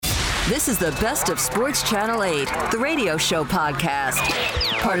This is the best of Sports Channel 8, the radio show podcast.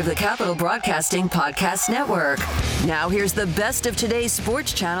 Part of the Capital Broadcasting Podcast Network. Now here's the best of today's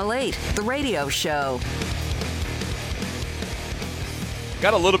Sports Channel 8, the radio show.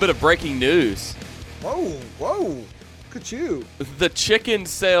 Got a little bit of breaking news. Whoa. Look at you. The chicken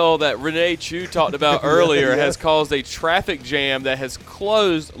sale that Renee Chu talked about earlier has caused a traffic jam that has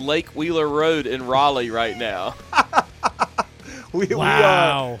closed Lake Wheeler Road in Raleigh right now.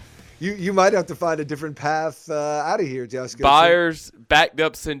 Wow. You might have to find a different path out of here, Jessica. Buyers backed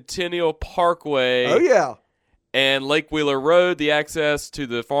up Centennial Parkway. Oh, yeah. And Lake Wheeler Road, the access to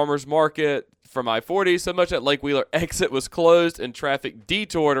the farmers market from I-40, so much that Lake Wheeler exit was closed and traffic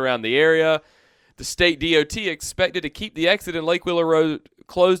detoured around the area. The state DOT expected to keep the exit in Lake Wheeler Road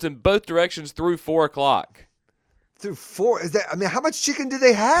closed in both directions through 4 o'clock. Through 4? How much chicken do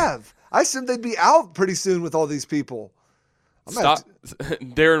they have? I assumed they'd be out pretty soon with all these people.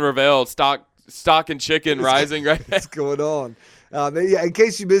 Darren Ravel, stock and chicken rising right now. What's going on? In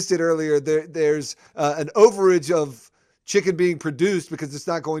case you missed it earlier, there's an overage of chicken being produced because it's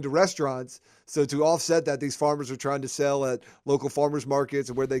not going to restaurants. So to offset that, these farmers are trying to sell at local farmers markets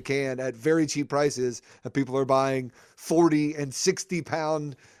and where they can at very cheap prices. And people are buying 40 and 60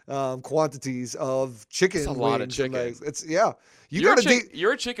 pound quantities of chicken. That's a lot of chicken.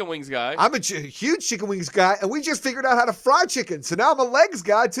 You're a chicken wings guy. I'm a huge chicken wings guy, and we just figured out how to fry chicken. So now I'm a legs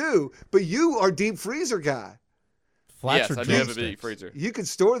guy too. But you are deep freezer guy. Yes, I do have a deep freezer. You can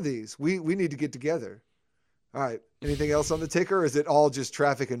store these. We need to get together. All right. Anything else on the ticker, or is it all just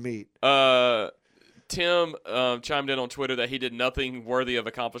traffic and meat? Tim chimed in on Twitter that he did nothing worthy of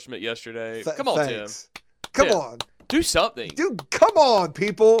accomplishment yesterday. Come on, thanks. Tim. Come on. Do something. Dude, come on,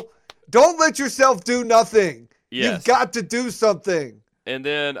 people. Don't let yourself do nothing. Yes. You've got to do something. And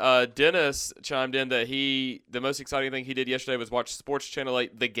then Dennis chimed in that the most exciting thing he did yesterday was watch Sports Channel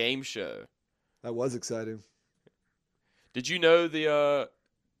 8, The Game Show. That was exciting. Did you know the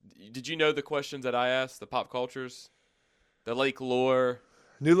questions that I asked, the pop cultures? The Lake Lore.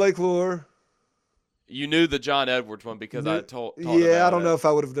 New Lake Lore. You knew the John Edwards one because I told Yeah, I don't know if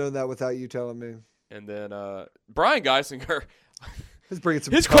I would have known that without you telling me. And then Brian Geisinger. His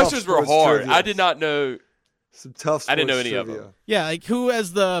questions were hard. Trivia. I did not know. Some tough sports I didn't know any trivia. of them. Yeah, like who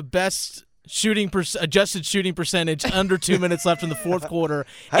has the best adjusted shooting percentage under 2 minutes left in the fourth quarter,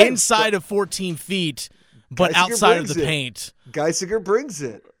 inside of 14 feet, but Geisinger outside of the brings it. paint? Geisinger brings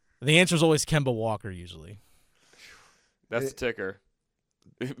it. The answer is always Kemba Walker, usually. That's the ticker.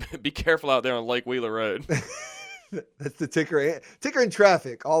 Be careful out there on Lake Wheeler Road. That's the ticker. Ticker and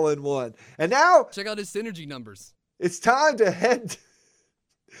traffic all in one. And now check out his synergy numbers. It's time to head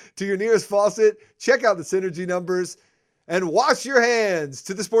to your nearest faucet, check out the synergy numbers, and wash your hands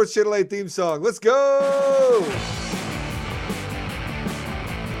to the Sports Channel 8 theme song. Let's go!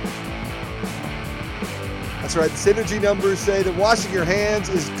 That's right. The synergy numbers say that washing your hands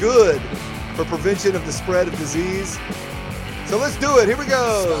is good for prevention of the spread of disease. So let's do it. Here we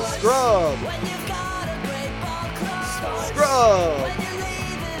go. Scrub. Scrub.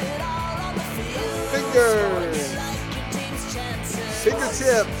 Fingers.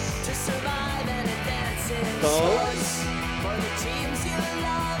 Fingertips. Thumbs.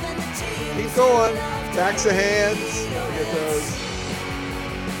 Keep going. Backs of hands. Look at those.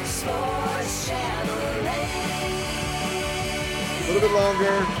 A little bit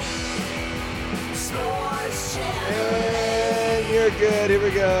longer. And you're good. Here we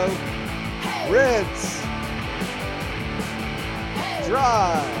go. Rinse.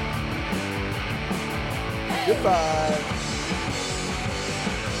 Dry. Goodbye.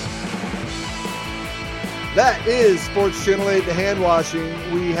 That is Sports Channel 8, the hand washing.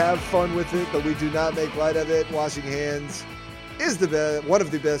 We have fun with it, but we do not make light of it. Washing hands is one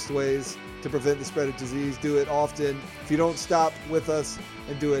of the best ways to prevent the spread of disease. Do it often. If you don't stop with us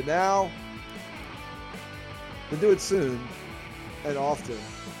and do it now, then do it soon and often.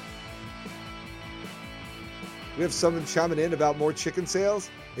 We have someone chiming in about more chicken sales.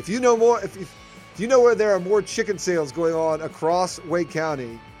 If you know more, if you know where there are more chicken sales going on across Wake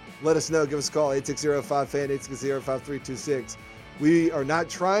County, let us know. Give us a call, 860-5FAN, 860-5326. We are not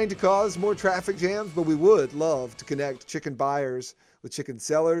trying to cause more traffic jams, but we would love to connect chicken buyers with chicken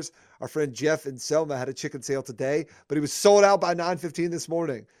sellers. Our friend Jeff in Selma had a chicken sale today, but he was sold out by 9:15 this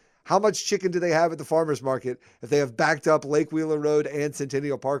morning. How much chicken do they have at the farmers market if they have backed up Lake Wheeler Road and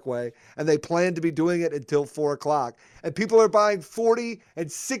Centennial Parkway, and they plan to be doing it until 4 o'clock? And people are buying 40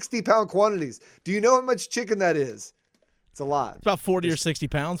 and 60 pound quantities. Do you know how much chicken that is? It's a lot. It's about 40 or 60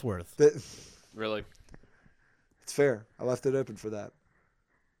 pounds worth. Really? It's fair. I left it open for that.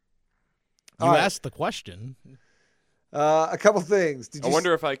 You asked the question. A couple things. I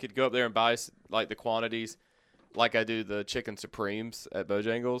wonder if I could go up there and buy like the quantities, like I do the chicken supremes at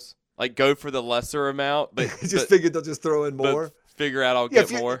Bojangles. Like go for the lesser amount, but figured they'll just throw in more. Figure out I'll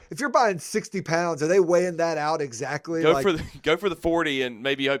get more. If you're buying 60 pounds, are they weighing that out exactly? Go for the 40 and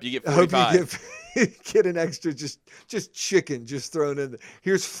maybe hope you get 45. I hope you get an extra just chicken just thrown in there.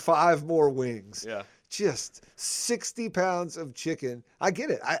 Here's 5 more wings. Yeah. Just 60 pounds of chicken. I get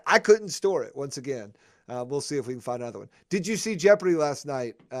it. I couldn't store it once again. We'll see if we can find another one. Did you see Jeopardy last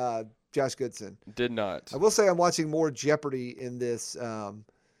night, Josh Goodson? Did not. I will say I'm watching more Jeopardy in this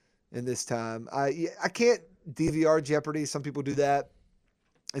time. I can't DVR Jeopardy. Some people do that.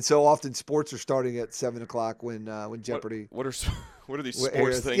 And so often sports are starting at 7 o'clock when Jeopardy. What are these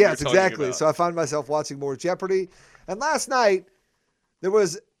sports things? Yes, you're exactly. about? So I find myself watching more Jeopardy. And last night there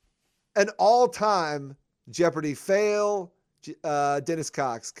was an all-time Jeopardy fail. Dennis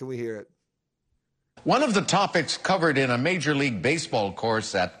Cox, can we hear it? One of the topics covered in a Major League Baseball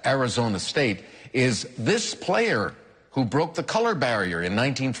course at Arizona State is this player who broke the color barrier in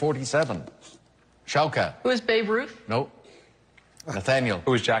 1947. Shauka. Who is Babe Ruth? Nope. Nathaniel.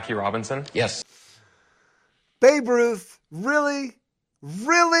 Who is Jackie Robinson? Yes. Babe Ruth. Really?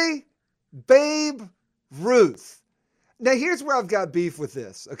 Really? Babe Ruth. Now, here's where I've got beef with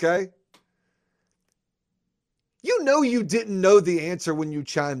this, okay? You know you didn't know the answer when you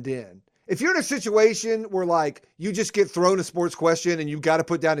chimed in. If you're in a situation where, like, you just get thrown a sports question and you've got to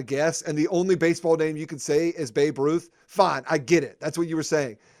put down a guess and the only baseball name you can say is Babe Ruth, fine, I get it. That's what you were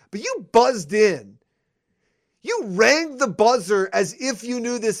saying. But you buzzed in. You rang the buzzer as if you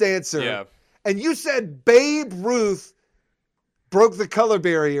knew this answer. Yeah. And you said Babe Ruth broke the color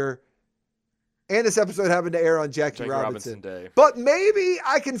barrier. And this episode happened to air on Jackie Robinson Day. But maybe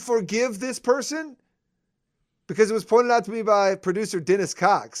I can forgive this person because it was pointed out to me by producer Dennis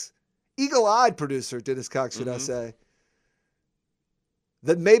Cox. Eagle-eyed producer Dennis Cox, should I say.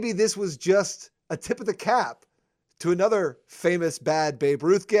 That maybe this was just a tip of the cap to another famous bad Babe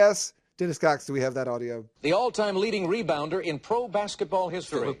Ruth guess. Dennis Cox, do we have that audio? The all-time leading rebounder in pro basketball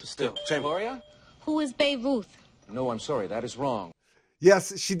history. Still. Gloria? Who is Babe Ruth? No, I'm sorry. That is wrong.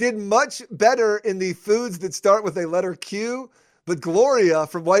 Yes, she did much better in the foods that start with a letter Q, but Gloria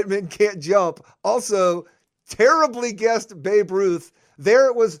from White Men Can't Jump also terribly guessed Babe Ruth. There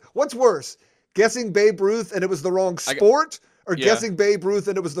it was. What's worse, guessing Babe Ruth and it was the wrong sport, or guessing Babe Ruth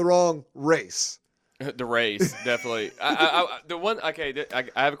and it was the wrong race? The race, definitely. The one. Okay,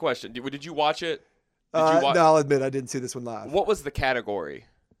 I have a question. Did you watch it? No, I'll admit I didn't see this one live. What was the category?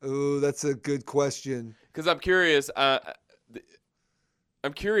 Oh, that's a good question. Because I'm curious.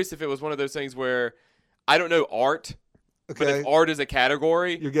 I'm curious if it was one of those things where I don't know art. Okay. But if art is a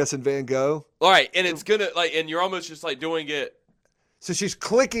category, You're guessing Van Gogh. all right, and it's gonna and you're almost just like doing it. So she's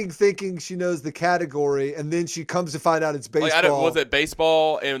clicking, thinking she knows the category, and then she comes to find out it's baseball. Like, was it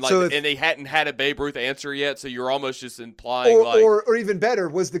baseball? And and they hadn't had a Babe Ruth answer yet, so you're almost just implying or even better,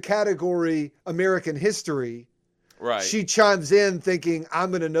 was the category American history? right. She chimes in thinking,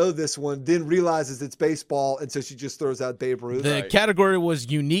 I'm going to know this one, then realizes it's baseball, and so she just throws out Babe Ruth. The category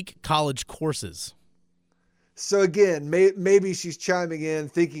was unique college courses. So again, maybe she's chiming in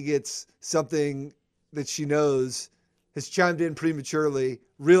thinking it's something that she knows, has chimed in prematurely,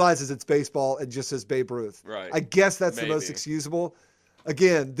 realizes it's baseball, and just says Babe Ruth. Right. I guess that's the most excusable.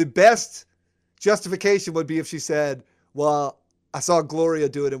 Again, the best justification would be if she said, well, I saw Gloria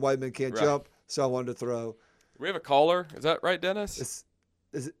do it in White Men Can't Jump, so I wanted to throw. We have a caller. Is that right, Dennis?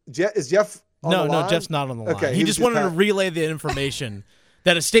 Is Jeff on the line? No, Jeff's not on the line. Okay, he just wanted to relay the information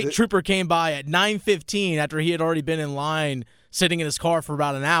that a state trooper came by at 9:15 after he had already been in line sitting in his car for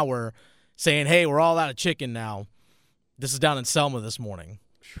about an hour saying, hey, we're all out of chicken now. This is down in Selma this morning.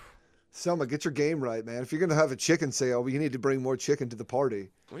 Selma, get your game right, man. If you're going to have a chicken sale, you need to bring more chicken to the party.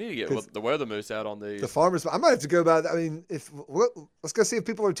 We need to get the weather moose out on these. The farmers. I might have to go by. I mean, let's go see if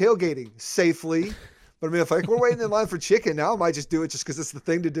people are tailgating safely. But I mean, if we're waiting in line for chicken now, I might just do it just because it's the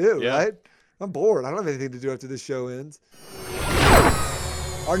thing to do, right? I'm bored. I don't have anything to do after this show ends.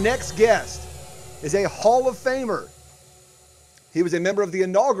 Our next guest is a Hall of Famer. He was a member of the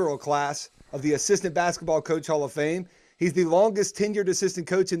inaugural class of the Assistant Basketball Coach Hall of Fame. He's the longest tenured assistant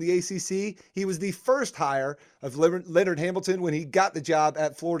coach in the ACC. He was the first hire of Leonard Hamilton when he got the job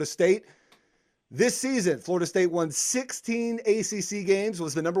at Florida State. This season, Florida State won 16 ACC games,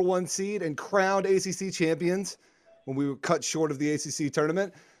 was the number 1 seed, and crowned ACC champions when we were cut short of the ACC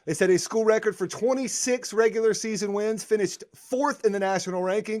tournament. They set a school record for 26 regular season wins, finished 4th in the national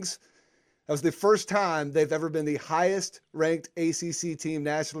rankings. That was the first time they've ever been the highest ranked ACC team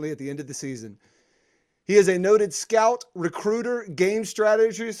nationally at the end of the season. He is a noted scout, recruiter, game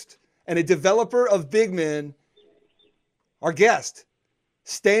strategist, and a developer of big men. our guest,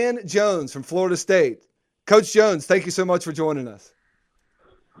 Stan Jones from Florida State. Coach Jones, thank you so much for joining us.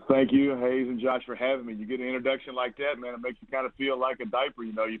 Thank you, Hayes and Josh, for having me. You get an introduction like that, man, it makes you kind of feel like a diaper.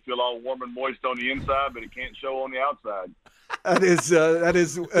 You know, you feel all warm and moist on the inside, but it can't show on the outside. That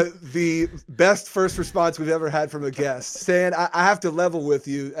is the best first response we've ever had from a guest. Stan, I have to level with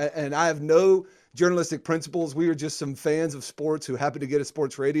you, and I have no journalistic principles. We are just some fans of sports who happen to get a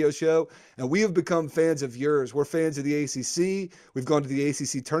sports radio show, and we have become fans of yours. We're fans of the ACC. We've gone to the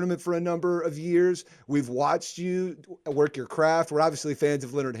ACC tournament for a number of years. We've watched you work your craft. We're obviously fans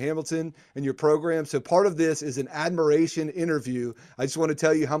of Leonard Hamilton and your program. So part of this is an admiration interview. I just want to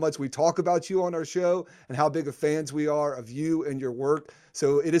tell you how much we talk about you on our show and how big of fans we are of you and your work.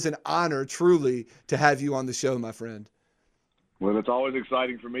 So it is an honor, truly, to have you on the show, my friend. Well, it's always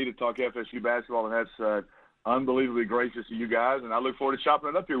exciting for me to talk FSU basketball, and that's unbelievably gracious of you guys, and I look forward to chopping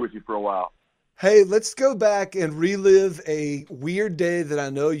it up here with you for a while. Hey, let's go back and relive a weird day that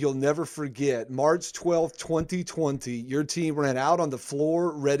I know you'll never forget. March 12th, 2020, your team ran out on the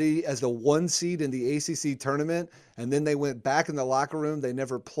floor ready as the 1 seed in the ACC tournament, and then they went back in the locker room. They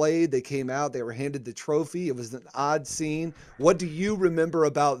never played. They came out. They were handed the trophy. It was an odd scene. What do you remember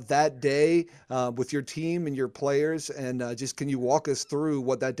about that day with your team and your players, and just can you walk us through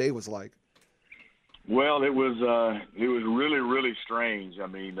what that day was like? Well, it was really, really strange. I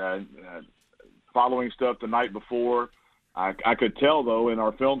mean, following stuff the night before, I could tell, though, in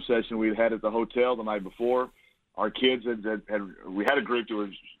our film session we had at the hotel the night before, our kids we had a group that was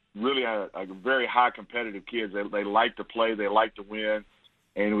really a very high competitive kids. They like to play, they like to win,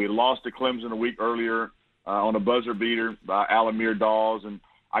 and we lost to Clemson a week earlier on a buzzer beater by Alamir Dawes, and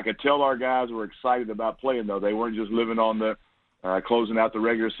I could tell our guys were excited about playing, though. They weren't just living on the closing out the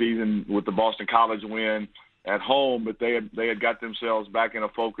regular season with the Boston College win at home, but they had got themselves back in a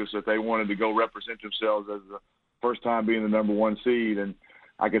focus that they wanted to go represent themselves as the first time being the number 1 seed. And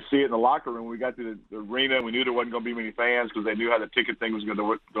I could see it in the locker room. We got to the arena. We knew there wasn't going to be many fans because they knew how the ticket thing was going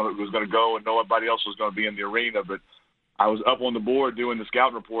to go, and nobody else was going to be in the arena. But I was up on the board doing the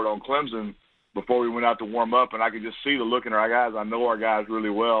scouting report on Clemson before we went out to warm up, and I could just see the look in our guys. I know our guys really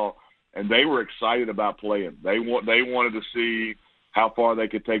well, and they were excited about playing. They wanted to see how far they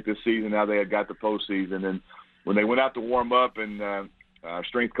could take this season now they had got the postseason. And when they went out to warm up and our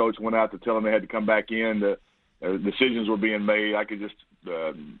strength coach went out to tell them they had to come back in, the decisions were being made. I could just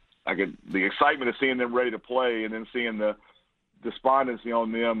the excitement of seeing them ready to play, and then seeing the despondency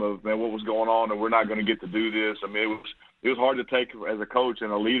on them of, man, what was going on, and we're not going to get to do this. I mean, it was hard to take as a coach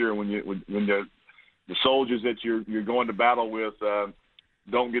and a leader when the soldiers that you're going to battle with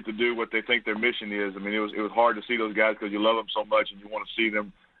don't get to do what they think their mission is. I mean, it was hard to see those guys because you love them so much and you want to see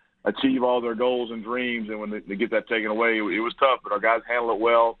them achieve all their goals and dreams, and when they get that taken away, it was tough, but our guys handled it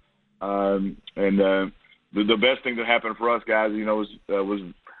well. The best thing that happened for us guys, you know, was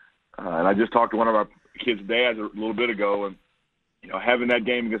and I just talked to one of our kids' dads a little bit ago, and you know, having that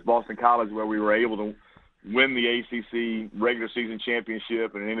game against Boston College where we were able to win the ACC regular season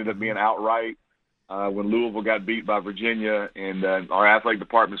championship, and it ended up being outright when Louisville got beat by Virginia, and our athletic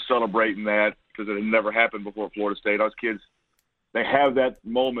department celebrating that because it had never happened before at Florida State. Those kids, they have that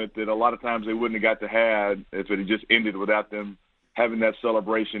moment that a lot of times they wouldn't have got to have if it had just ended without them having that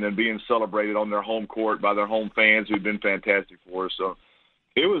celebration and being celebrated on their home court by their home fans who've been fantastic for us. So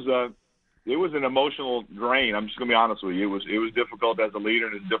it was an emotional drain. I'm just going to be honest with you. It was difficult as a leader,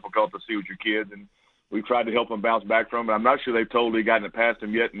 and it's difficult to see with your kids, and we've tried to help them bounce back from it. I'm not sure they've totally gotten it past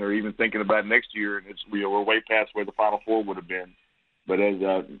them yet, and they're even thinking about next year, and we're way past where the Final Four would have been. But it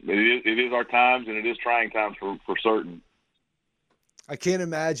is our times, and it is trying times for certain. I can't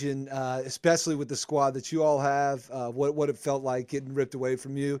imagine, especially with the squad that you all have, what it felt like getting ripped away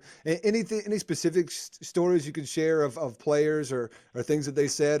from you. Any specific stories you can share of players or things that they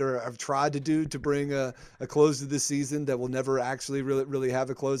said or have tried to do to bring a close to this season that will never actually really have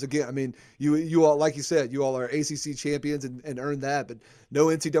a close? Again, I mean, you all, like you said, you all are ACC champions and earned that, but no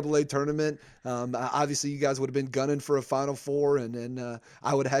NCAA tournament. Obviously, you guys would have been gunning for a Final Four, and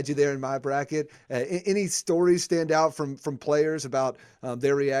I would have had you there in my bracket. Any stories stand out from players about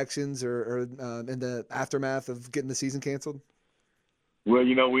their reactions or in the aftermath of getting the season canceled? Well,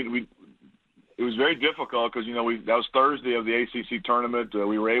 you know, it was very difficult because, you know, that was Thursday of the ACC tournament.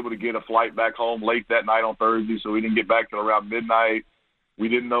 We were able to get a flight back home late that night on Thursday, so we didn't get back till around midnight. We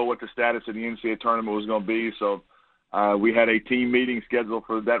didn't know what the status of the NCAA tournament was going to be, so we had a team meeting scheduled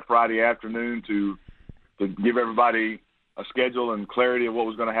for that Friday afternoon to give everybody a schedule and clarity of what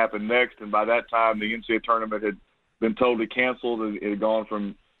was going to happen next. And by that time, the NCAA tournament had been totally canceled. It had gone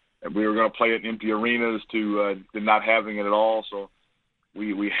from we were going to play it in empty arenas to not having it at all. So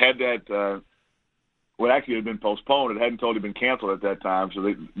we had that Well, actually, it had been postponed. It hadn't totally been canceled at that time, so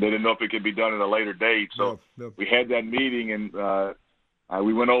they didn't know if it could be done at a later date. So we had that meeting, and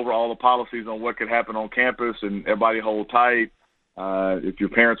we went over all the policies on what could happen on campus, and everybody hold tight. If your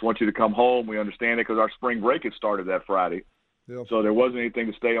parents want you to come home, we understand it because our spring break had started that Friday. Yep. So there wasn't anything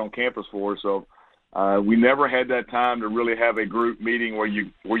to stay on campus for. So we never had that time to really have a group meeting where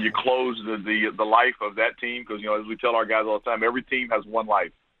you close the life of that team, because, as we tell our guys all the time, every team has one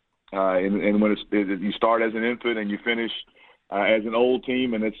life. And when you start as an infant and you finish as an old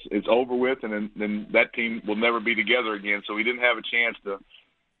team, and it's over with, and then that team will never be together again. So we didn't have a chance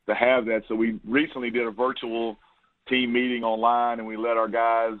to have that. So we recently did a virtual team meeting online, and we let our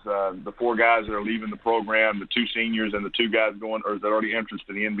guys, the 4 guys that are leaving the program, the 2 seniors and the 2 guys that already entered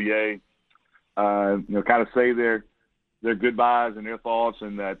to the NBA, kind of say their goodbyes and their thoughts,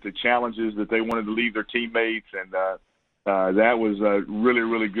 and that the challenges that they wanted to leave their teammates, and that was really,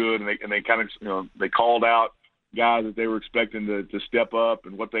 really good. And they kind of, they called out guys that they were expecting to step up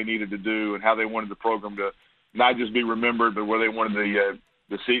and what they needed to do, and how they wanted the program to not just be remembered, but where they wanted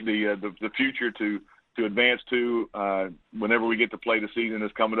the future to advance to whenever we get to play the season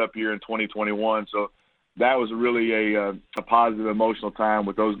that's coming up here in 2021. So that was really a positive, emotional time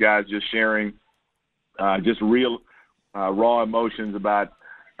with those guys, just sharing just real raw emotions about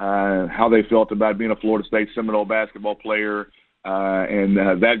how they felt about being a Florida State Seminole basketball player,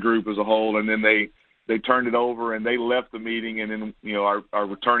 and that group as a whole. And then they turned it over and they left the meeting, and then our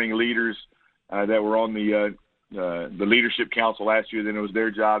returning leaders that were on the leadership council last year, then it was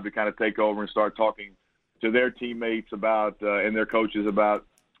their job to kind of take over and start talking to their teammates about and their coaches about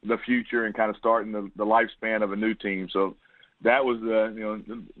the future, and kind of starting the lifespan of a new team. So that was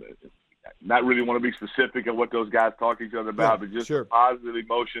not really want to be specific of what those guys talk to each other about, but just the positive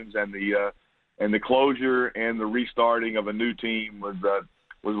emotions and the closure and the restarting of a new team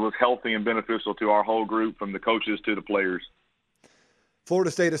was healthy and beneficial to our whole group, from the coaches to the players.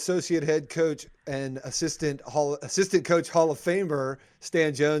 Florida State Associate Head Coach and Assistant Coach Hall of Famer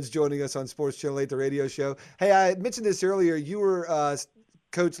Stan Jones joining us on Sports Channel 8, the radio show. Hey, I mentioned this earlier. You were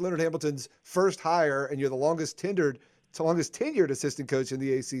Coach Leonard Hamilton's first hire, and you're the longest tenured assistant coach in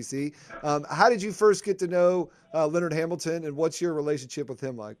the ACC. How did you first get to know Leonard Hamilton, and what's your relationship with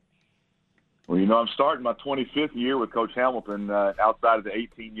him like? Well, I'm starting my 25th year with Coach Hamilton outside of the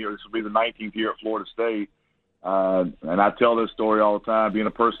 18 years. This will be the 19th year at Florida State. And I tell this story all the time, being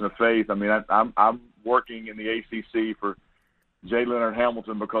a person of faith. I mean, I'm working in the ACC for J. Leonard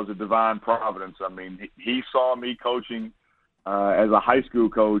Hamilton because of divine providence. I mean, he saw me coaching as a high school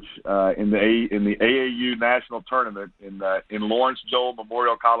coach in the AAU national tournament in Lawrence Joel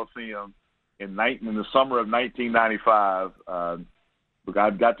Memorial Coliseum in the summer of 1995. I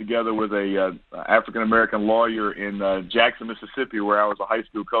got together with a African American lawyer in Jackson, Mississippi, where I was a high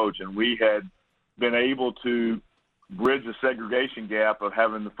school coach, and we had been able to bridge the segregation gap of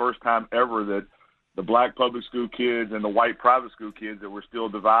having the first time ever that the black public school kids and the white private school kids that were still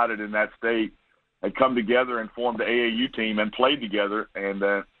divided in that state had come together and formed the AAU team and played together. And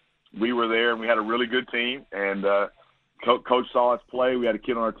we were there, and we had a really good team. And Coach saw us play. We had a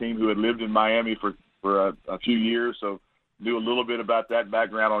kid on our team who had lived in Miami for a few years, so knew a little bit about that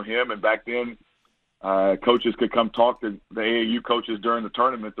background on him. And back then, coaches could come talk to the AAU coaches during the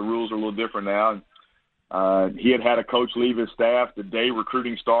tournament. The rules are a little different now. And he had a coach leave his staff the day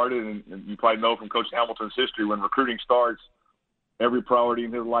recruiting started. And you probably know from Coach Hamilton's history, when recruiting starts, every priority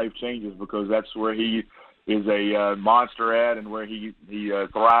in his life changes, because that's where he is a monster at, and where he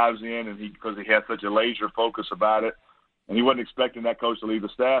thrives in, and because he has such a laser focus about it. And he wasn't expecting that coach to leave the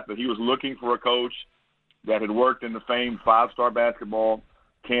staff, but he was looking for a coach that had worked in the famed five-star basketball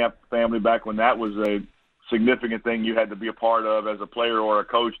camp family back when that was a significant thing you had to be a part of as a player or a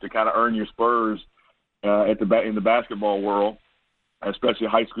coach to kind of earn your spurs in the basketball world, especially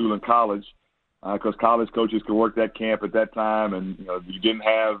high school and college, because college coaches could work that camp at that time, and you didn't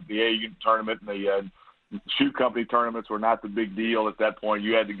have the AAU tournament, and the shoe company tournaments were not the big deal at that point.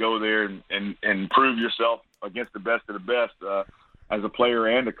 You had to go there and prove yourself against the best of the best as a player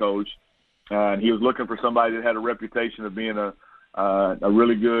and a coach. And he was looking for somebody that had a reputation of being a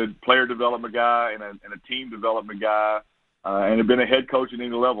really good player development guy and a team development guy, and had been a head coach at any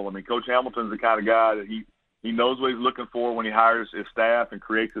level. I mean, Coach Hamilton's the kind of guy that he knows what he's looking for when he hires his staff and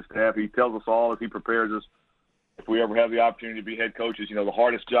creates his staff. He tells us all as he prepares us, if we ever have the opportunity to be head coaches, the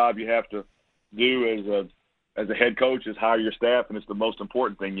hardest job you have to do as a head coach is hire your staff, and it's the most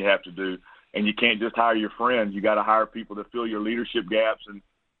important thing you have to do. And you can't just hire your friends. You got to hire people to fill your leadership gaps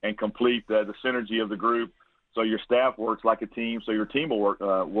and complete the synergy of the group, so your staff works like a team, so your team will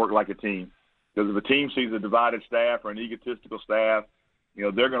work like a team. Because if a team sees a divided staff or an egotistical staff,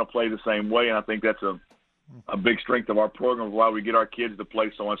 they're going to play the same way. And I think that's a big strength of our program, why we get our kids to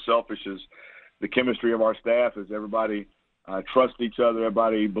play so unselfish, is the chemistry of our staff, is everybody trusts each other,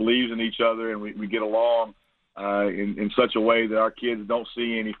 everybody believes in each other, and we get along in such a way that our kids don't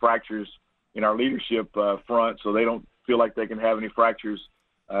see any fractures in our leadership front, so they don't feel like they can have any fractures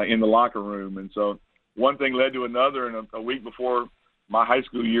in the locker room. And so one thing led to another, and a week before my high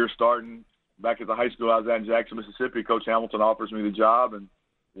school year starting, back at the high school I was at in Jackson, Mississippi, Coach Hamilton offers me the job, and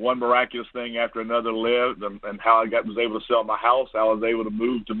one miraculous thing after another lived, and how I was able to sell my house. I was able to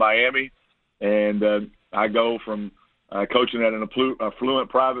move to Miami, and I go from coaching at an affluent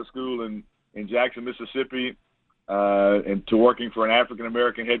private school in Jackson, Mississippi, and to working for an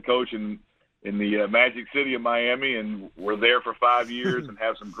African-American head coach in the Magic City of Miami, and we're there for 5 years and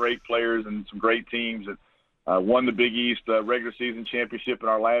have some great players and some great teams. And won the Big East regular season championship in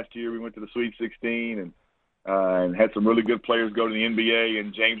our last year. We went to the Sweet 16 and had some really good players go to the NBA,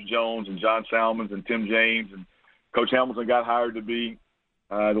 and James Jones and John Salmons and Tim James. And Coach Hamilton got hired to be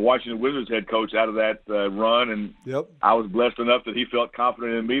the Washington Wizards head coach out of that run. And I was blessed enough that he felt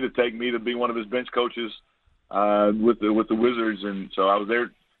confident in me to take me to be one of his bench coaches with the Wizards. And so I was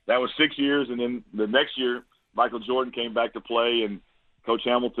there. That was 6 years. And then the next year, Michael Jordan came back to play, and Coach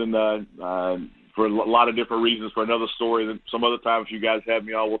Hamilton, for a lot of different reasons, for another story that some other time, if you guys have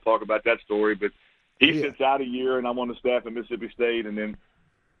me on, we'll talk about that story. But he sits out a year, and I'm on the staff at Mississippi State, and then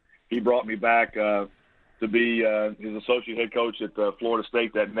he brought me back to be his associate head coach at Florida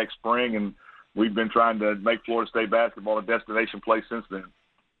State that next spring, and we've been trying to make Florida State basketball a destination place since then.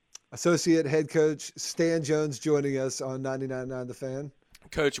 Associate head coach Stan Jones joining us on 99.9 The Fan.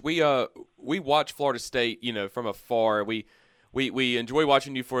 Coach, we watch Florida State, from afar. We enjoy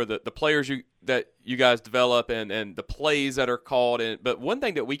watching you for the players that you guys develop and the plays that are called. But one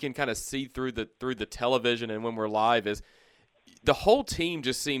thing that we can kind of see through the television and when we're live is the whole team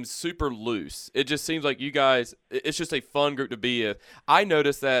just seems super loose. It just seems like you guys, it's just a fun group to be in. I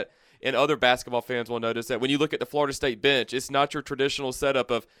noticed that, and other basketball fans will notice that when you look at the Florida State bench, it's not your traditional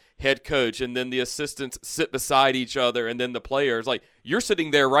setup of head coach and then the assistants sit beside each other and then the players. Like, you're sitting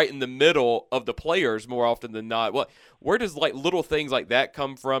there right in the middle of the players more often than not. Where does little things like that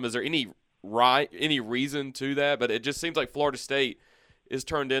come from? Is there any reason to that? But it just seems like Florida State is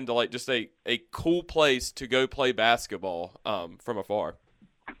turned into just a cool place to go play basketball from afar.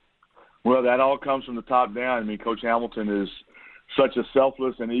 Well, that all comes from the top down. I mean, Coach Hamilton is such a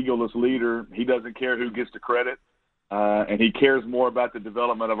selfless and egoless leader. He doesn't care who gets the credit, and he cares more about the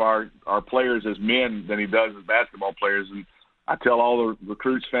development of our players as men than he does as basketball players. And I tell all the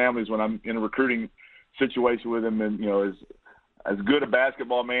recruits' families when I'm in a recruiting situation with them, and as good a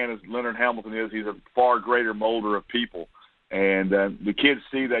basketball man as Leonard Hamilton is, he's a far greater molder of people. And the kids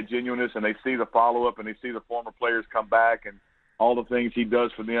see that genuineness, and they see the follow-up, and they see the former players come back and all the things he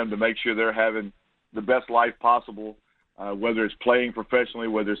does for them to make sure they're having the best life possible. Whether it's playing professionally,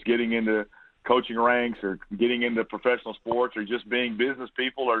 whether it's getting into coaching ranks or getting into professional sports or just being business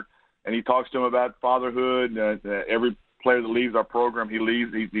people, and he talks to them about fatherhood. Every player that leaves our program, he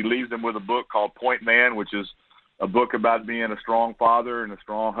leaves them with a book called Point Man, which is a book about being a strong father and a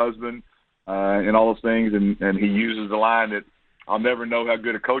strong husband and all those things. And he uses the line that I'll never know how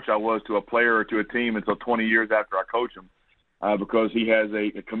good a coach I was to a player or to a team until 20 years after I coach them, because he has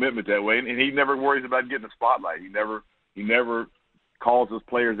a commitment that way. And he never worries about getting the spotlight. He never calls his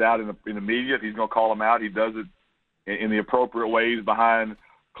players out in the media. If he's going to call them out, he does it in the appropriate ways behind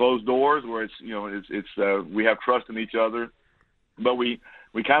closed doors, where we have trust in each other. But we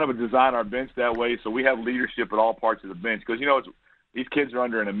kind of design our bench that way, so we have leadership at all parts of the bench. Because these kids are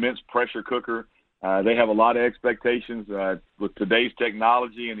under an immense pressure cooker. They have a lot of expectations with today's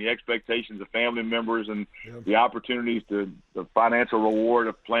technology and the expectations of family members and the opportunities the financial reward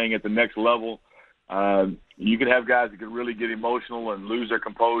of playing at the next level. You could have guys that could really get emotional and lose their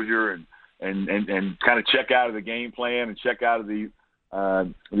composure and kind of check out of the game plan and check out of the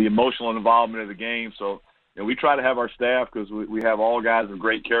emotional involvement of the game. So we try to have our staff, because we have all guys of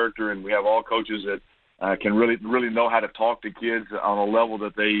great character, and we have all coaches that can really know how to talk to kids on a level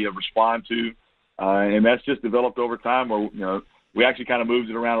that they respond to. And that's just developed over time, where we actually kind of moved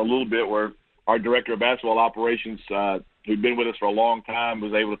it around a little bit, where our director of basketball operations, who'd been with us for a long time,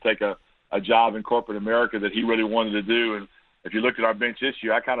 was able to take a job in corporate America that he really wanted to do. And if you looked at our bench this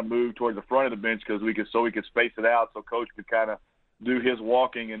year, I kind of moved towards the front of the bench because we could space it out, so Coach could kind of do his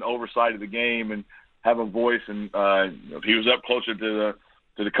walking and oversight of the game and have a voice. And if he was up closer to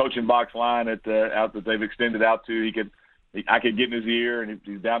the coaching box line out that they've extended out to, I could get in his ear, and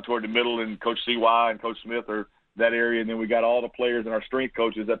he's down toward the middle, and Coach CY and Coach Smith are that area. And then we got all the players and our strength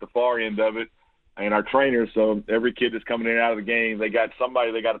coaches at the far end of it. and our trainers. So every kid that's coming in and out of the game, they got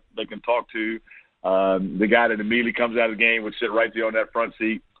somebody they can talk to. The guy that immediately comes out of the game would sit right there on that front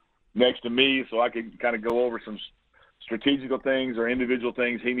seat next to me, so I could kind of go over some strategical things or individual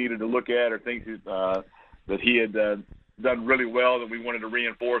things he needed to look at, or things that he had done really well that we wanted to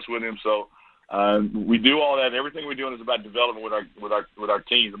reinforce with him. So we do all that. Everything we're doing is about development with our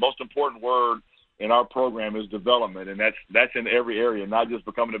teams. The most important word in our program is development, and that's in every area, not just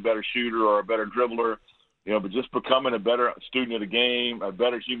becoming a better shooter or a better dribbler, but just becoming a better student of the game, a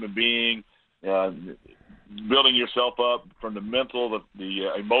better human being, building yourself up from the mental,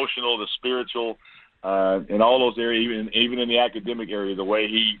 the emotional, the spiritual, in all those areas, even in the academic area, the way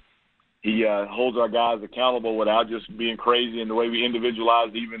he holds our guys accountable without just being crazy, and the way we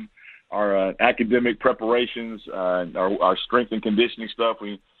individualize even our academic preparations, our strength and conditioning stuff.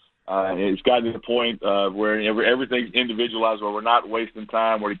 It's gotten to the point where everything's individualized, where we're not wasting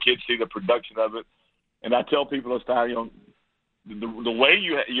time, where the kids see the production of it. And I tell people this time, the way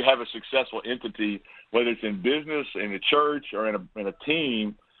you have a successful entity, whether it's in business, in a church, or in a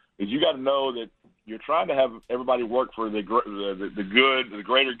team, is you got to know that you're trying to have everybody work for the good, the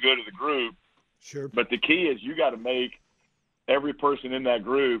greater good of the group. Sure. But the key is you got to make every person in that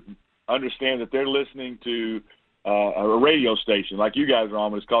group understand that they're listening to a radio station like you guys are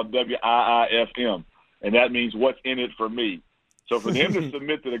on. It's called WIIFM, and that means what's in it for me. So for them to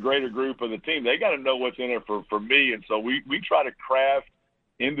submit to the greater group of the team, they got to know what's in it for me. And so we try to craft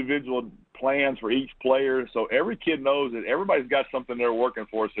individual plans for each player, so every kid knows that everybody's got something they're working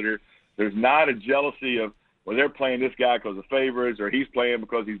for. So there's not a jealousy of, well, they're playing this guy because of favorites, or he's playing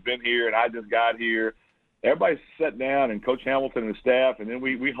because he's been here and I just got here. Everybody's sat down, and Coach Hamilton and the staff, and then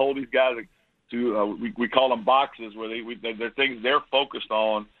we hold these guys to we call them boxes, where they're things they're focused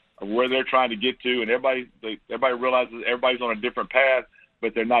on, of where they're trying to get to, and everybody realizes everybody's on a different path,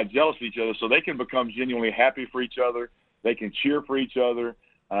 but they're not jealous of each other, so they can become genuinely happy for each other. They can cheer for each other,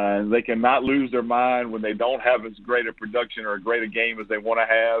 and they cannot lose their mind when they don't have as great a production or a great a game as they want to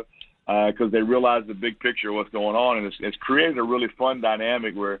have, because they realize the big picture of what's going on, and it's created a really fun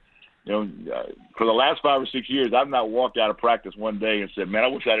dynamic where, for the last 5 or 6 years, I've not walked out of practice one day and said, man, I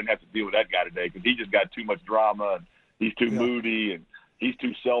wish I didn't have to deal with that guy today, because he just got too much drama, and he's too moody, and he's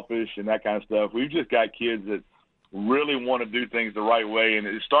too selfish, and that kind of stuff. We've just got kids that really want to do things the right way, and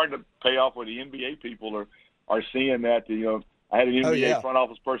it's starting to pay off where the NBA people are seeing that. I had an NBA front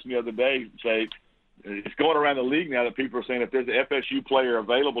office person the other day say, it's going around the league now that people are saying if there's an FSU player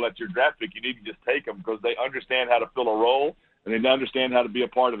available at your draft pick, you need to just take them, because they understand how to fill a role, and they understand how to be a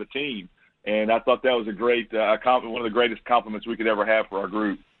part of a team. And I thought that was a great one of the greatest compliments we could ever have for our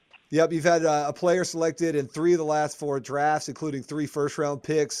group. Yep, you've had a player selected in 3 of the last 4 drafts, including 3 first-round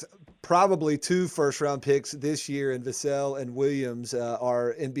picks, probably 2 first-round picks this year in Vassell and Williams.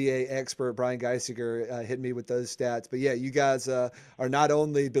 Our NBA expert, Brian Geisiger, hit me with those stats. But, yeah, you guys are not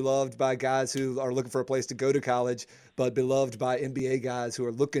only beloved by guys who are looking for a place to go to college, but beloved by NBA guys who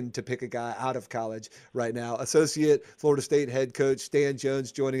are looking to pick a guy out of college right now. Associate Florida State head coach Stan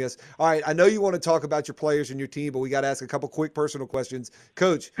Jones joining us. All right, I know you want to talk about your players and your team, but we got to ask a couple quick personal questions.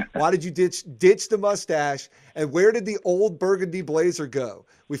 Coach, why did you ditch the mustache, and where did the old burgundy blazer go?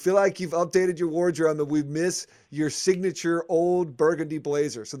 We feel like you've updated your wardrobe, and we miss your signature old burgundy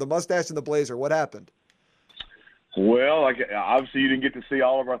blazer. So the mustache and the blazer, what happened? Well, obviously you didn't get to see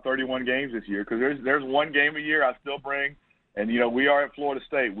all of our 31 games this year, because there's one game a year I still bring, and we are at Florida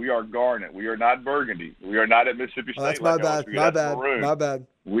State. We are garnet. We are not burgundy. We are not at Mississippi State. That's my bad.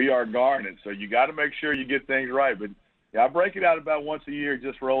 We are garnet. So you got to make sure you get things right. But I break it out about once a year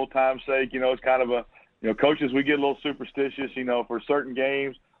just for old time's sake. It's kind of coaches, we get a little superstitious. For certain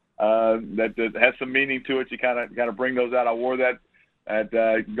games that has some meaning to it. You kind of bring those out. I wore that at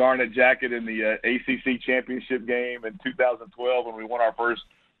garnet jacket in the ACC championship game in 2012 when we won our first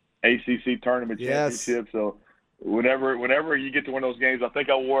ACC tournament championship. So whenever you get to one of those games, I think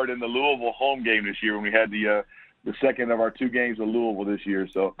I wore it in the Louisville home game this year when we had the second of our 2 games of Louisville this year.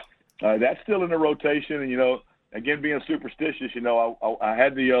 So that's still in the rotation. And again, being superstitious, I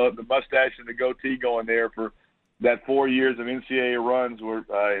had the mustache and the goatee going there for that 4 years of NCAA runs were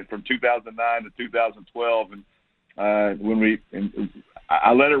from 2009 to 2012, and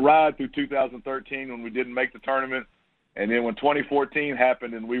I let it ride through 2013 when we didn't make the tournament, and then when 2014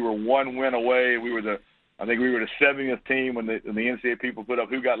 happened and we were 1 win away, I think we were the 70th team when the NCAA people put up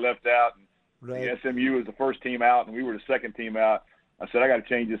who got left out. And the SMU was the first team out, and we were the second team out. I said, I got to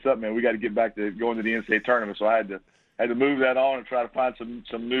change this up, man. We got to get back to going to the NCAA tournament. So I had to move that on and try to find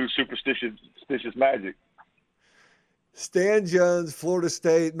some new superstitious magic. Stan Jones, Florida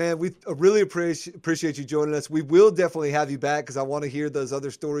State. Man, we really appreciate you joining us. We will definitely have you back because I want to hear those other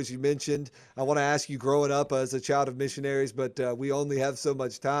stories you mentioned. I want to ask you growing up as a child of missionaries, but we only have so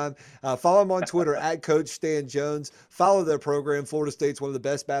much time. Follow him on Twitter at Coach Stan Jones. Follow their program. Florida State's one of the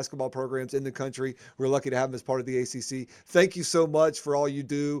best basketball programs in the country. We're lucky to have him as part of the ACC. Thank you so much for all you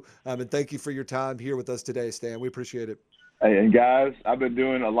do, and thank you for your time here with us today, Stan. We appreciate it. Hey, and guys, I've been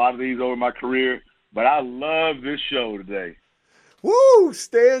doing a lot of these over my career, but I love this show today. Woo!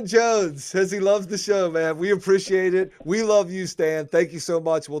 Stan Jones says he loves the show, man. We appreciate it. We love you, Stan. Thank you so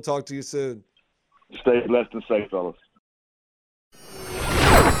much. We'll talk to you soon. Stay blessed and safe, fellas.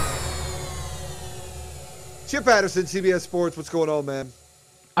 Chip Patterson, CBS Sports. What's going on, man?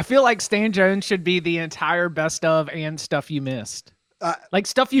 I feel like Stan Jones should be the entire best of and stuff you missed. Like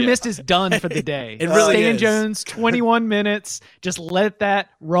stuff you missed is done for the day. It really Stan is. Jones, 21 minutes. Just let that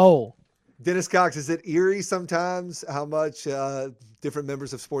roll. Dennis Cox, is it eerie sometimes how much different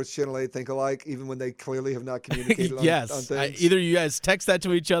members of Sports Channel 8 think alike, even when they clearly have not communicated yes. on things? Either you guys text that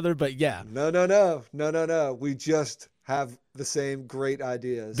to each other, but yeah. No. We just have the same great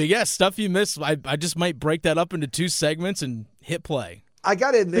ideas. But yeah, stuff you missed, I just might break that up into 2 segments and hit play. I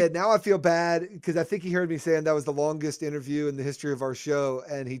got to admit, now I feel bad because I think he heard me saying that was the longest interview in the history of our show,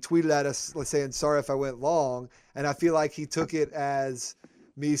 and he tweeted at us saying, sorry if I went long, and I feel like he took it as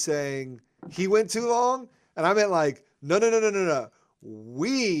me saying he went too long, and I meant like, no.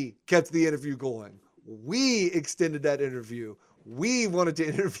 We kept the interview going. We extended that interview. We wanted to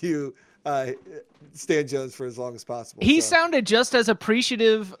interview Stan Jones for as long as possible. He sounded just as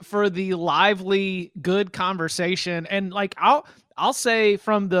appreciative for the lively, good conversation. And like, I'll say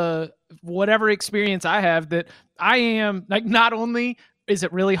from the whatever experience I have that I am like, not only is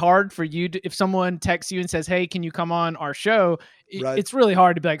it really hard for you to, if someone texts you and says, hey, can you come on our show? Right. It's really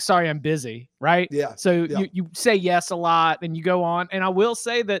hard to be like, sorry, I'm busy. Right. Yeah. So Yeah. you say yes a lot and you go on. And I will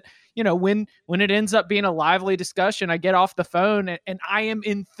say that, you know, when it ends up being a lively discussion, I get off the phone and I am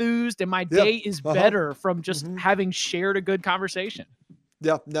enthused and my day is better from just having shared a good conversation.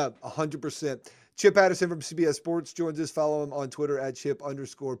 Yeah, no, 100%. Chip Patterson from CBS Sports joins us. Follow him on Twitter at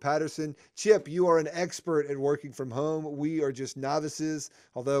Chip_Patterson. Chip, you are an expert at working from home. We are just novices,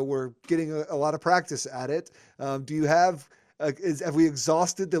 although we're getting a lot of practice at it. Do you have have we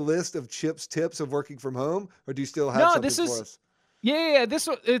exhausted the list of Chip's tips of working from home, or do you still have something for us? Yeah.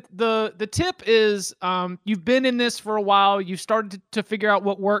 The tip is you've been in this for a while. You've started to figure out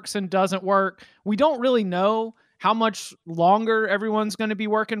what works and doesn't work. We don't really know how much longer everyone's going to be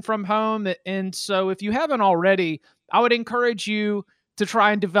working from home. And so if you haven't already, I would encourage you to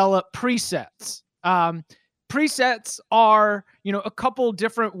try and develop presets. Presets are, you know, a couple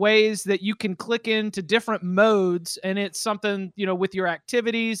different ways that you can click into different modes. And it's something, you know, with your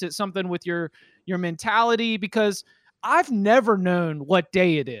activities, it's something with your mentality, because I've never known what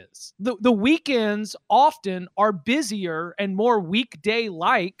day it is. The weekends often are busier and more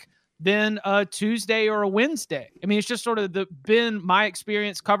weekday-like than a Tuesday or a Wednesday. I mean, it's just sort of been my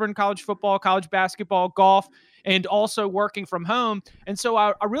experience covering college football, college basketball, golf, and also working from home. And so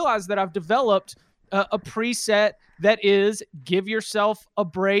I realized that I've developed a preset that is give yourself a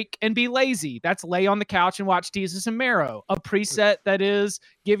break and be lazy. That's lay on the couch and watch Jesus and Marrow. A preset that is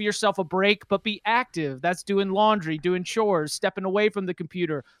give yourself a break but be active. That's doing laundry, doing chores, stepping away from the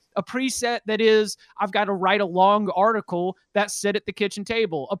computer. A preset that is I've got to write a long article that sit at the kitchen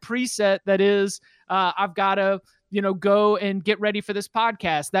table. A preset that is I've got to go and get ready for this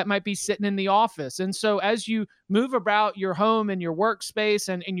podcast. That might be sitting in the office. And so as you move about your home and your workspace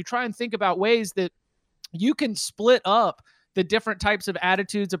and you try and think about ways that you can split up the different types of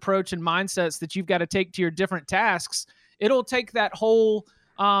attitudes, approach, and mindsets that you've got to take to your different tasks, it'll take that whole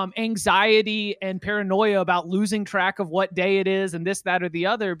anxiety and paranoia about losing track of what day it is and this, that, or the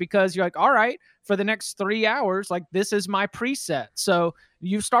other, because you're like, all right, for the next 3 hours, like this is my preset. So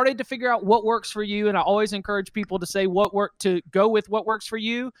you've started to figure out what works for you. And I always encourage people to say to go with what works for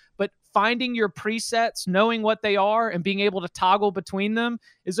you, but finding your presets, knowing what they are and being able to toggle between them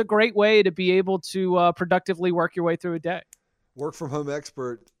is a great way to be able to productively work your way through a day. Work from home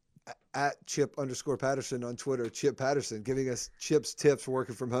expert at Chip_Patterson on Twitter, Chip Patterson, giving us Chip's tips for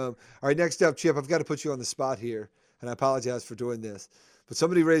working from home. All right, next up, Chip, I've got to put you on the spot here, and I apologize for doing this. But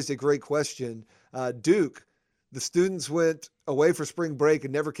somebody raised a great question. Duke, the students went away for spring break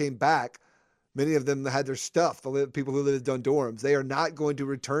and never came back. Many of them had their stuff, the people who lived on dorms. They are not going to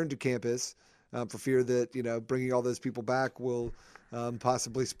return to campus for fear that, bringing all those people back will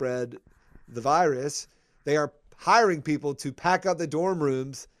possibly spread the virus. They are hiring people to pack out the dorm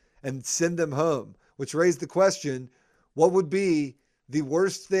rooms and send them home, which raised the question, what would be the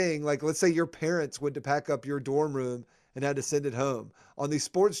worst thing? Like, let's say your parents went to pack up your dorm room and had to send it home. On the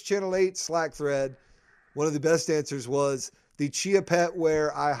Sports Channel 8 Slack thread, one of the best answers was the Chia Pet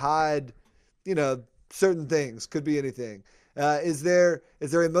where I hide, certain things. Could be anything. Is there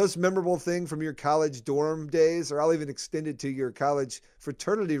a most memorable thing from your college dorm days, or I'll even extend it to your college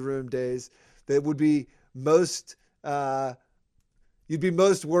fraternity room days, that would be most you'd be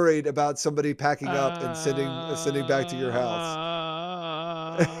most worried about somebody packing up and sending back to your house?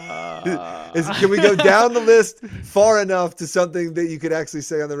 Can we go down the list far enough to something that you could actually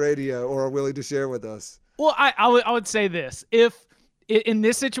say on the radio or are willing to share with us? Well, I would say this. If in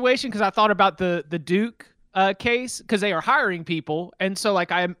this situation, because I thought about the Duke case, because they are hiring people, and so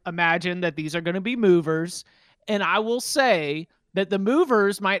I imagine that these are going to be movers, and I will say that the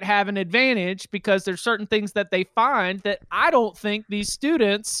movers might have an advantage because there's certain things that they find that I don't think these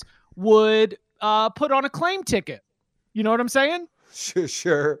students would put on a claim ticket. You know what I'm saying?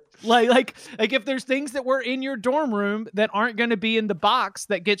 Sure. Like if there's things that were in your dorm room that aren't going to be in the box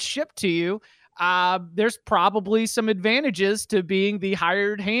that gets shipped to you, there's probably some advantages to being the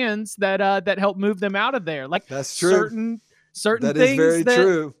hired hands that help move them out of there. That's true. Certain that things is very that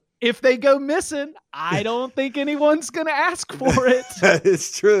true. If they go missing, I don't think anyone's going to ask for it. That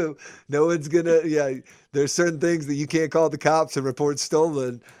is true. No one's going to. Yeah, there's certain things that you can't call the cops and report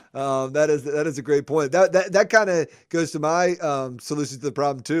stolen. That is a great point. That kind of goes to my solution to the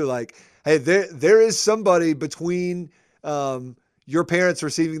problem too. Hey, there is somebody between your parents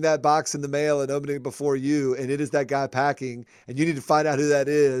receiving that box in the mail and opening it before you, and it is that guy packing, and you need to find out who that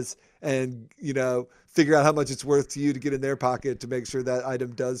is, and figure out how much it's worth to you to get in their pocket to make sure that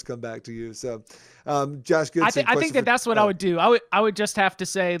item does come back to you. So, Josh Goodson, I think that's what I would do. I would just have to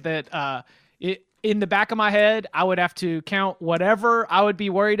say that in the back of my head, I would have to count whatever I would be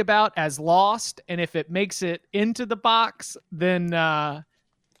worried about as lost, and if it makes it into the box, then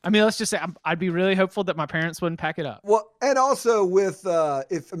let's just say I'd be really hopeful that my parents wouldn't pack it up. Well, and also with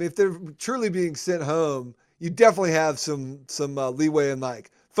if they're truly being sent home, you definitely have some leeway in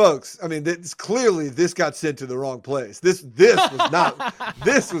folks, it's clearly this got sent to the wrong place. This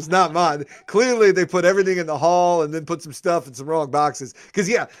was not mine. Clearly they put everything in the hall and then put some stuff in some wrong boxes. Because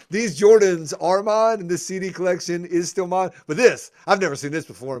these Jordans are mine and this CD collection is still mine. But I've never seen this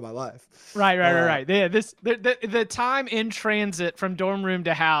before in my life. Right. Yeah, the time in transit from dorm room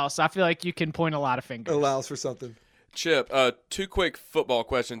to house, I feel like you can point a lot of fingers. It allows for something. Chip, two quick football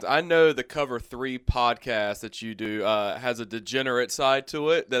questions. I know the Cover 3 podcast that you do has a degenerate side to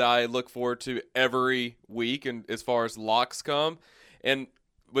it that I look forward to every week, and as far as locks come. And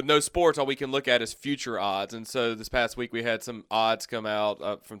with no sports, all we can look at is future odds. And so this past week we had some odds come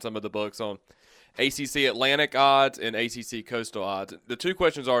out from some of the books on ACC Atlantic odds and ACC Coastal odds. The two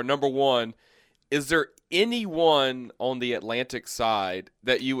questions are, number one, is there anyone on the Atlantic side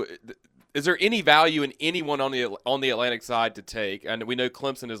that is there any value in anyone on the Atlantic side to take? And we know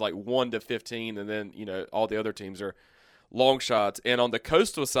Clemson is 1 to 15, and then all the other teams are long shots. And on the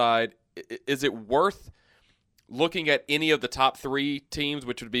Coastal side, is it worth looking at any of the top 3 teams,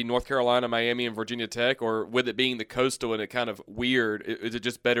 which would be North Carolina, Miami, and Virginia Tech, or with it being the Coastal and it kind of weird, is it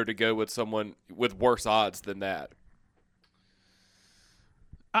just better to go with someone with worse odds than that?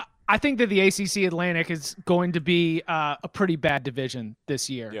 I think that the ACC Atlantic is going to be a pretty bad division this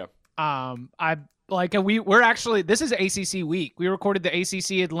year. Yeah. We're actually, this is ACC week. We recorded the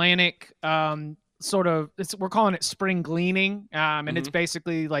ACC Atlantic we're calling it spring gleaning. And it's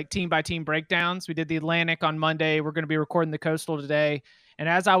basically team by team breakdowns. We did the Atlantic on Monday. We're going to be recording the Coastal today. And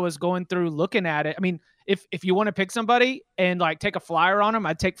as I was going through looking at it, if you want to pick somebody and take a flyer on them,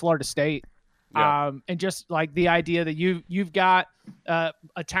 I'd take Florida State. Yeah. And just the idea that you've got a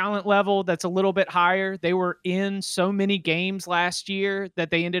talent level that's a little bit higher. They were in so many games last year that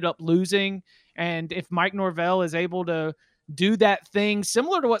they ended up losing. And if Mike Norvell is able to do that thing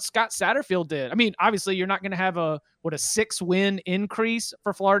similar to what Scott Satterfield did, obviously you're not going to have a 6-win increase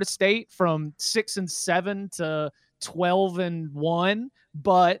for Florida State from 6-7 to 12-1.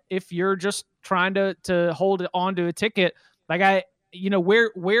 But if you're just trying to hold it onto a ticket,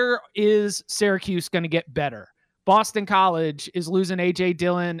 where is Syracuse going to get better? Boston College is losing A.J.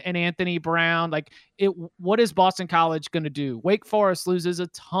 Dillon and Anthony Brown. What is Boston College going to do? Wake Forest loses a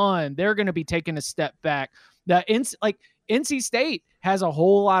ton. They're going to be taking a step back. NC State has a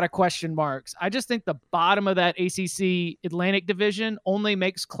whole lot of question marks. I just think the bottom of that ACC Atlantic division only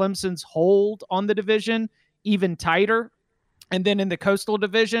makes Clemson's hold on the division even tighter. And then in the Coastal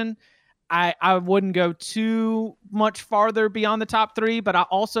division, I wouldn't go too much farther beyond the top 3, but I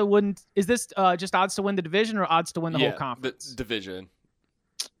also wouldn't. Is this just odds to win the division or odds to win the whole conference? The division.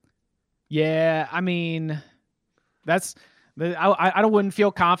 Yeah, that's I wouldn't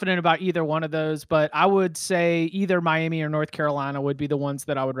feel confident about either one of those, but I would say either Miami or North Carolina would be the ones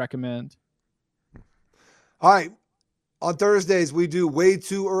that I would recommend. All right. On Thursdays, we do way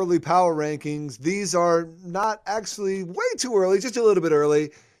too early power rankings. These are not actually way too early, just a little bit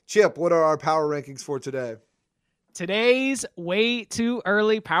early. Chip, what are our power rankings for today? Today's way too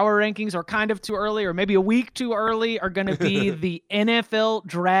early power rankings, or kind of too early, or maybe a week too early, are going to be the NFL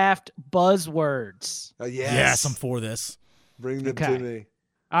draft buzzwords. Yes, I'm for this. Bring them to me.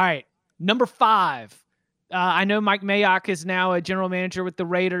 All right. Number 5. I know Mike Mayock is now a general manager with the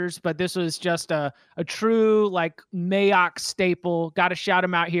Raiders, but this was just a true like Mayock staple. Got to shout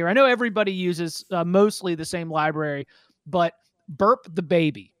him out here. I know everybody uses mostly the same library, but Burp the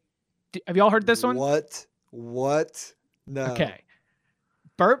Baby. Have y'all heard this one? What? No. Okay.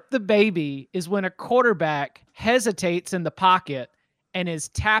 Burp the Baby is when a quarterback hesitates in the pocket and is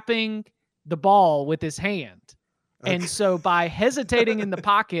tapping the ball with his hand. Okay. And so by hesitating in the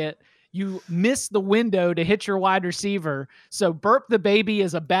pocket, you miss the window to hit your wide receiver. So burp the baby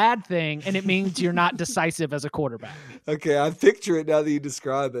is a bad thing, and it means you're not decisive as a quarterback. Okay, I picture it now that you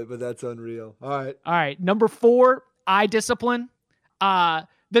describe it, but that's unreal. All right. Number 4, eye discipline.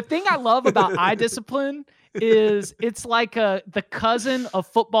 The thing I love about eye discipline is it's like the cousin of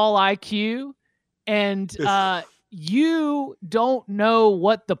football IQ, and you don't know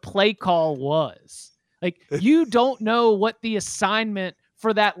what the play call was. Like, you don't know what the assignment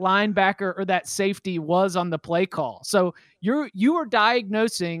for that linebacker or that safety was on the play call. So you are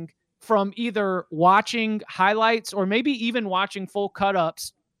diagnosing from either watching highlights or maybe even watching full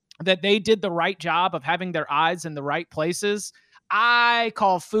cut-ups that they did the right job of having their eyes in the right places. I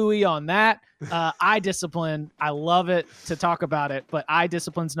call phooey on that. Eye discipline, I love it to talk about it, but eye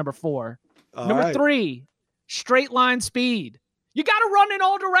discipline's number 4. Number 3, straight line speed. You got to run in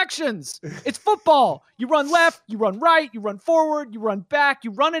all directions. It's football. You run left, you run right, you run forward, you run back,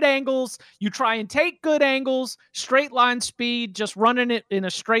 you run at angles. You try and take good angles, straight line speed, just running it in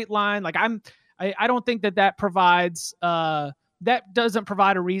a straight line. Like I don't think that provides, that doesn't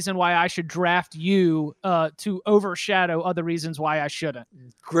provide a reason why I should draft you to overshadow other reasons why I shouldn't.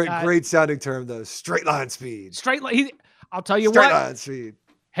 Great sounding term though. Straight line speed. Straight line. I'll tell you straight what. Line speed.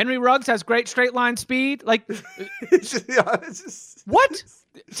 Henry Ruggs has great straight line speed. Like, what?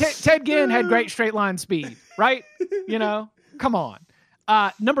 Ted Ginn had great straight line speed, right? You know, come on.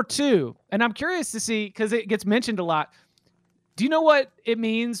 Number 2, and I'm curious to see, because it gets mentioned a lot. Do you know what it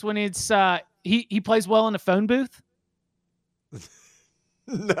means when it's he plays well in a phone booth?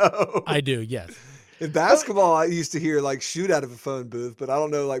 No. I do, yes. In basketball, I used to hear like shoot out of a phone booth, but I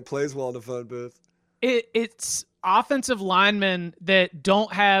don't know like plays well in a phone booth. It's offensive linemen that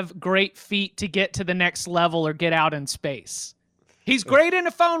don't have great feet to get to the next level or get out in space. He's great in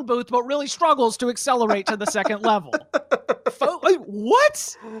a phone booth, but really struggles to accelerate to the second level.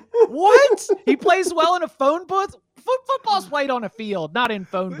 What? He plays well in a phone booth? Football's played on a field, not in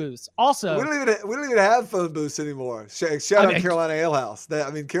phone booths. Also, we don't even have phone booths anymore. Shout out Carolina Ale House.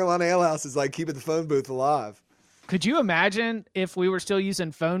 Carolina Ale House is like keeping the phone booth alive. Could you imagine if we were still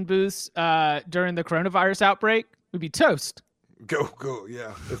using phone booths during the coronavirus outbreak? We'd be toast. Go,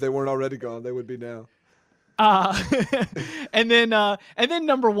 yeah. If they weren't already gone, they would be now. And then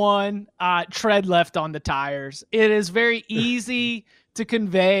number 1, tread left on the tires. It is very easy to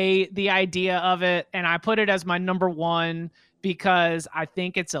convey the idea of it, and I put it as my number 1 because I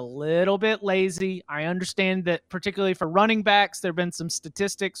think it's a little bit lazy. I understand that particularly for running backs, there have been some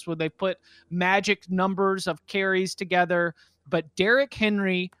statistics where they put magic numbers of carries together, but Derrick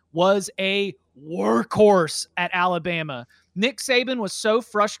Henry was a workhorse at Alabama. Nick Saban was so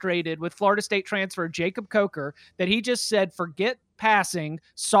frustrated with Florida State transfer Jacob Coker that he just said, forget passing.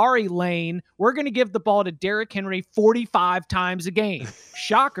 Sorry, Lane. We're going to give the ball to Derrick Henry 45 times a game.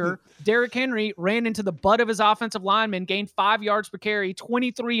 Shocker. Derrick Henry ran into the butt of his offensive lineman, gained 5 yards per carry,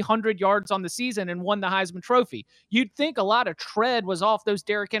 2,300 yards on the season, and won the Heisman Trophy. You'd think a lot of tread was off those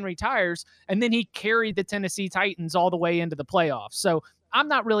Derrick Henry tires, and then he carried the Tennessee Titans all the way into the playoffs. So I'm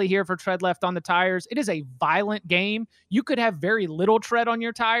not really here for tread left on the tires. It is a violent game. You could have very little tread on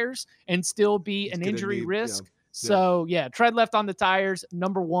your tires and still be an injury risk. Yeah. So, tread left on the tires,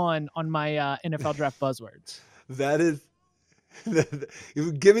 number 1 on my NFL draft buzzwords. That is –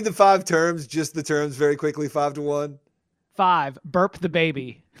 give me the 5 terms, just the terms very quickly, 5 to 1. 5, burp the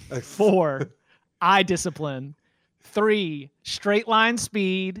baby. 4, eye discipline. 3, straight line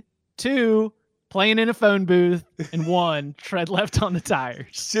speed. 2, playing in a phone booth. And 1, tread left on the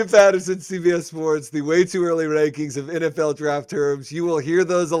tires. Chip Patterson, CBS Sports, the way too early rankings of NFL draft terms. You will hear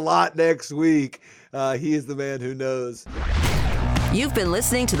those a lot next week. He is the man who knows. You've been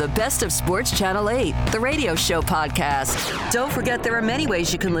listening to the Best of Sports Channel 8, the radio show podcast. Don't forget there are many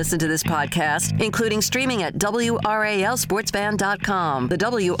ways you can listen to this podcast, including streaming at WRALSportsFan.com, the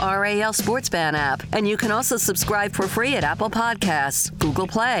WRAL Sports Fan app, and you can also subscribe for free at Apple Podcasts, Google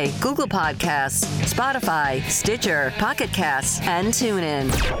Play, Google Podcasts, Spotify, Stitcher, Pocket Casts, and TuneIn.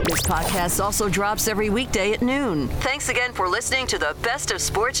 This podcast also drops every weekday at noon. Thanks again for listening to the Best of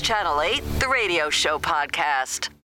Sports Channel 8, the radio show podcast.